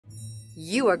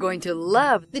You are going to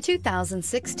love the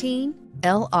 2016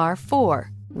 LR4.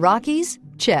 Rockies?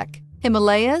 Check.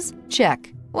 Himalayas?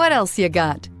 Check. What else you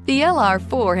got? The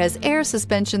LR4 has air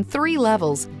suspension 3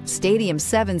 levels, Stadium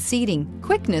 7 seating,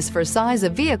 quickness for size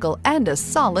of vehicle, and a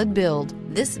solid build.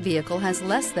 This vehicle has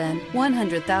less than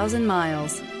 100,000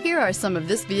 miles. Here are some of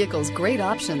this vehicle's great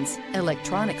options: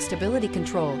 electronic stability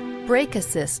control, brake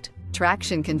assist,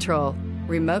 traction control,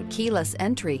 remote keyless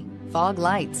entry, fog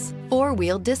lights,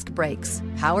 4-wheel disc brakes,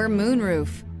 power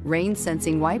moonroof, rain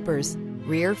sensing wipers,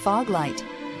 rear fog light,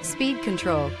 speed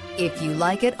control. If you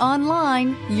like it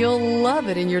online, you'll love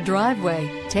it in your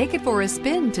driveway. Take it for a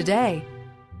spin today.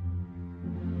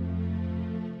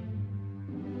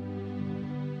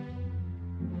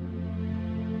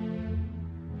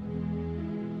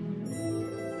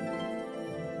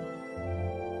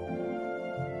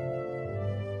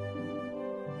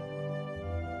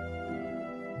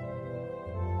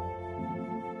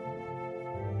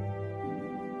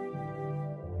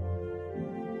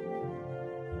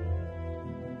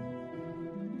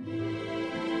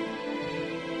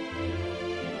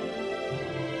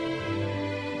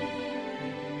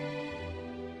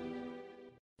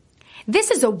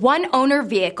 This is a one-owner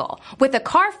vehicle with a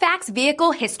Carfax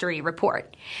Vehicle History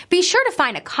Report. Be sure to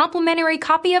find a complimentary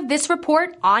copy of this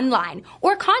report online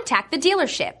or contact the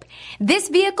dealership. This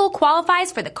vehicle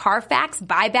qualifies for the Carfax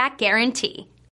Buyback Guarantee.